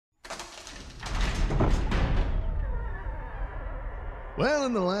Well,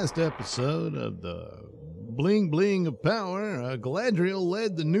 in the last episode of the Bling Bling of Power, Galadriel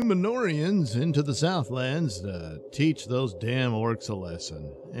led the Númenóreans into the Southlands to teach those damn orcs a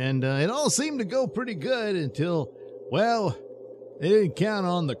lesson. And it all seemed to go pretty good until, well, they didn't count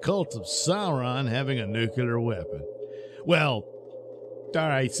on the cult of Sauron having a nuclear weapon. Well, all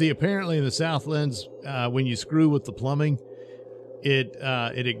right, see, apparently in the Southlands, when you screw with the plumbing, it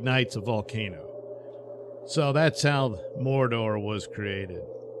ignites a volcano. So that's how Mordor was created.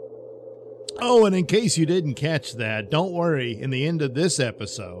 Oh, and in case you didn't catch that, don't worry. In the end of this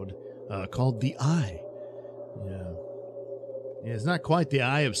episode, called The Eye. Yeah, it's not quite the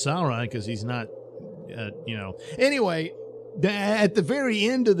Eye of Sauron because he's not, Anyway, at the very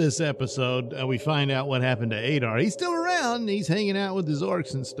end of this episode, we find out what happened to Adar. He's still around. He's hanging out with his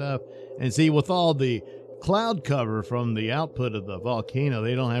orcs and stuff. And see, with all the cloud cover from the output of the volcano,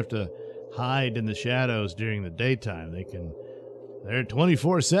 they don't have to hide in the shadows during the daytime. They're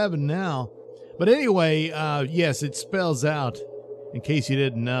 24/7 now. But anyway, yes, it spells out, in case you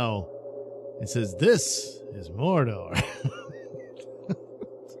didn't know, it says, "This is Mordor."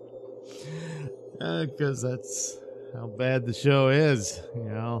 Because that's how bad the show is,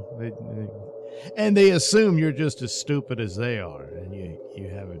 and they assume you're just as stupid as they are, and you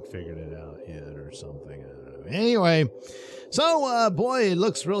haven't figured it out yet or something. I don't know. Anyway, so, boy, it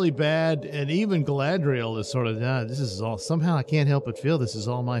looks really bad, and even Galadriel is sort of, this is all, somehow I can't help but feel this is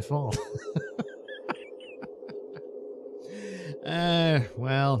all my fault.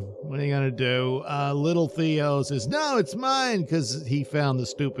 Well, what are you going to do? Little Theo says, no, it's mine, because he found the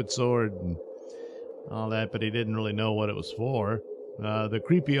stupid sword and all that, but he didn't really know what it was for. The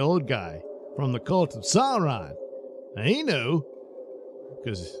creepy old guy from the cult of Sauron, he knew,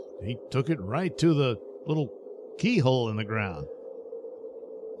 because he took it right to the little keyhole in the ground.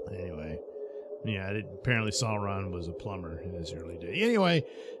 Anyway, yeah, apparently Sauron was a plumber in his early days. Anyway,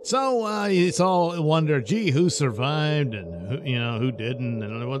 so it's all a wonder, gee, who survived and who didn't,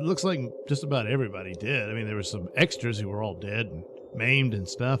 and it looks like just about everybody did. I mean, there were some extras who were all dead and maimed and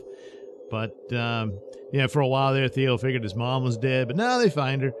stuff, but for a while there, Theo figured his mom was dead, but now they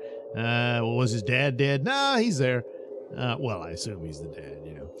find her. Was his dad dead? No, he's there. Well, I assume he's the dad,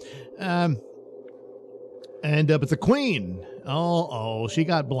 but the queen, she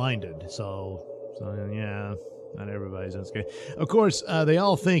got blinded. So yeah, not everybody's okay. Of course, they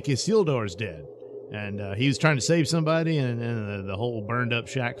all think Isildur's dead, and he was trying to save somebody, and the whole burned up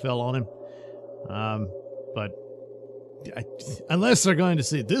shack fell on him. But unless they're going to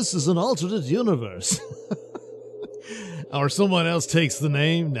say this is an alternate universe, or someone else takes the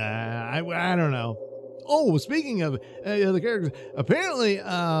name, I don't know. Oh, speaking of the characters, apparently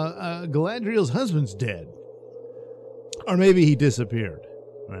Galadriel's husband's dead. Or maybe he disappeared.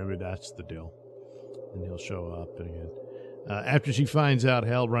 Maybe that's the deal. And he'll show up again. After she finds out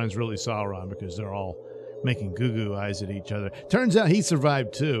Halbrand's really Sauron because they're all making goo-goo eyes at each other. Turns out he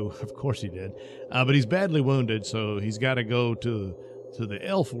survived too. Of course he did. But he's badly wounded, so he's got to go to the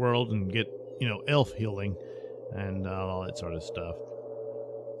elf world and get, elf healing and all that sort of stuff.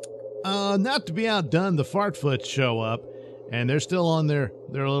 Not to be outdone, the Fartfoots show up, and they're still on their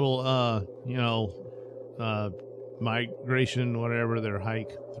little, migration, whatever, their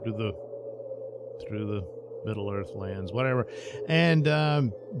hike through the Middle Earth lands, whatever. And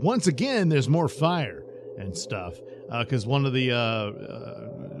once again, there's more fire and stuff because one of the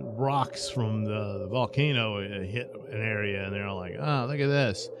rocks from the volcano hit an area, and they're all like, oh, look at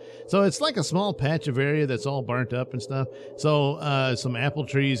this. So it's like a small patch of area that's all burnt up and stuff. So some apple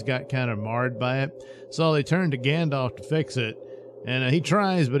trees got kind of marred by it. So they turned to Gandalf to fix it, and he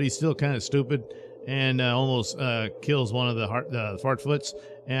tries, but he's still kind of stupid. And almost kills one of the Fartfoots,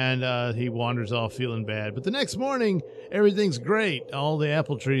 and he wanders off feeling bad. But the next morning, everything's great. All the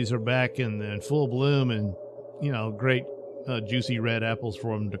apple trees are back in full bloom, and great juicy red apples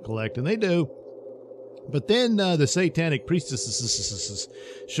for them to collect, and they do. But then the satanic priestesses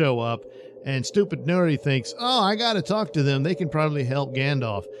show up, and stupid Nuri thinks, oh, I got to talk to them. They can probably help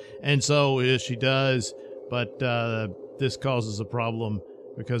Gandalf. And so she does, but this causes a problem,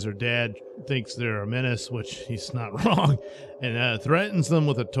 because her dad thinks they're a menace, which he's not wrong, and threatens them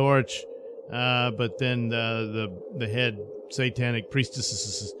with a torch. But then the head satanic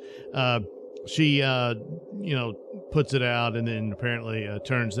priestess, she puts it out, and then apparently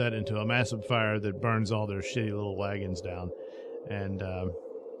turns that into a massive fire that burns all their shitty little wagons down. And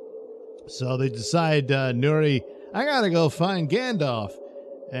so they decide, Nuri, I gotta go find Gandalf.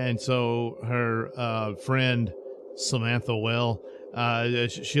 And so her friend Samantha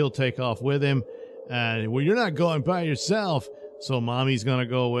she'll take off with him. Well, you're not going by yourself. So Mommy's going to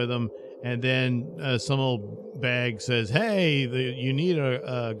go with him. And then some old bag says, hey, you need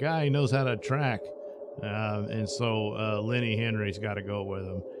a guy who knows how to track. And so Lenny Henry's got to go with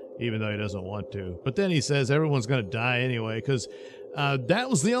him, even though he doesn't want to. But then he says everyone's going to die anyway, because that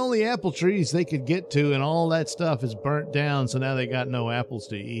was the only apple trees they could get to, and all that stuff is burnt down, so now they got no apples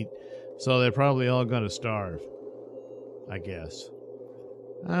to eat. So they're probably all going to starve, I guess.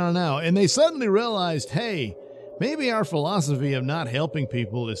 I don't know. And they suddenly realized, hey, maybe our philosophy of not helping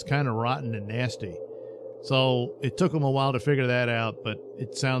people is kind of rotten and nasty. So it took them a while to figure that out, but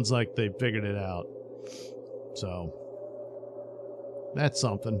it sounds like they figured it out. So that's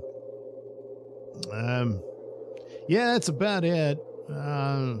something. Yeah, that's about it.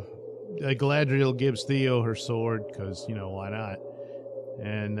 Galadriel gives Theo her sword because, you know, why not?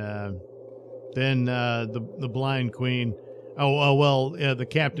 And then the blind queen. The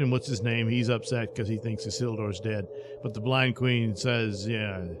captain, what's his name? He's upset because he thinks Isildur's dead. But the blind queen says,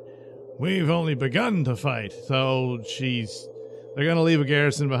 yeah, we've only begun to fight. So they're going to leave a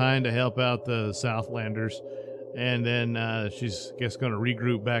garrison behind to help out the Southlanders. And then she's, I guess, going to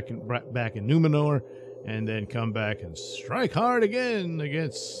regroup back in Numenor and then come back and strike hard again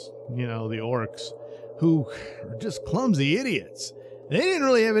against, you know, the orcs, who are just clumsy idiots. They didn't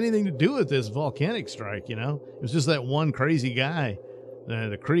really have anything to do with this volcanic strike, you know? It was just that one crazy guy,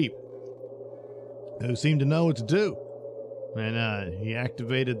 the creep, who seemed to know what to do. And he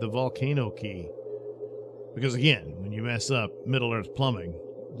activated the volcano key. Because, again, when you mess up Middle-earth plumbing,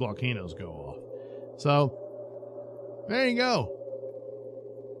 volcanoes go off. So, there you go.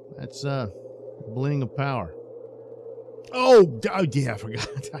 That's Bling of Power. Oh, yeah, I forgot.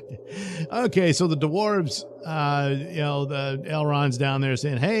 Okay, so the dwarves, the Elrond's down there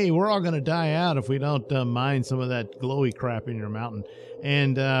saying, hey, we're all going to die out if we don't mine some of that glowy crap in your mountain.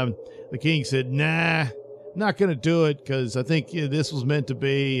 And the king said, nah, not going to do it because I think this was meant to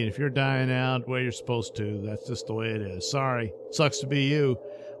be. And if you're dying out, well, you're supposed to. That's just the way it is. Sorry. Sucks to be you.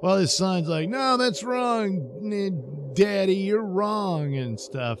 Well, his son's like, no, that's wrong. Daddy, you're wrong and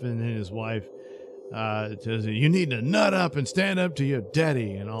stuff. And then his wife says, you need to nut up and stand up to your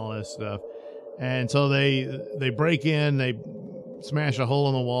daddy and all that stuff. And so they break in, they smash a hole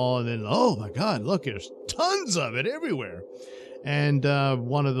in the wall, and then, oh my God, look, there's tons of it everywhere. And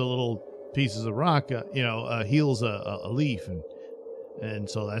one of the little pieces of rock, heals a leaf. And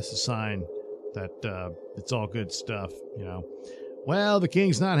so that's a sign that it's all good stuff, you know. Well, the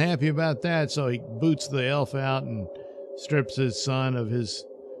king's not happy about that, so he boots the elf out and strips his son of his,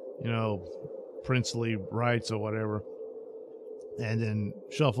 princely rights or whatever, and then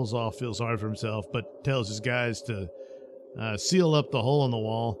shuffles off, feels sorry for himself, but tells his guys to seal up the hole in the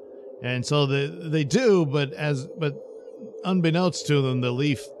wall. And so they do, but unbeknownst to them, the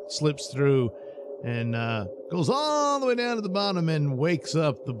leaf slips through and goes all the way down to the bottom and wakes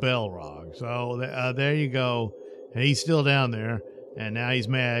up the Balrog. So there you go. And he's still down there, and now he's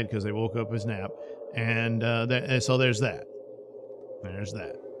mad because they woke up his nap. And so there's that. There's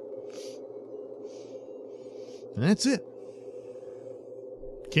that. And that's it.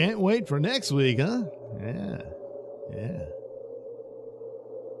 Can't wait for next week, huh? Yeah.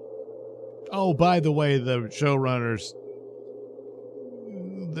 Oh, by the way, the showrunners,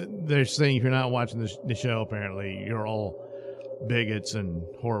 they're saying if you're not watching the show, apparently, you're all bigots and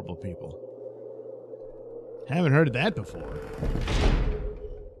horrible people. Haven't heard of that before.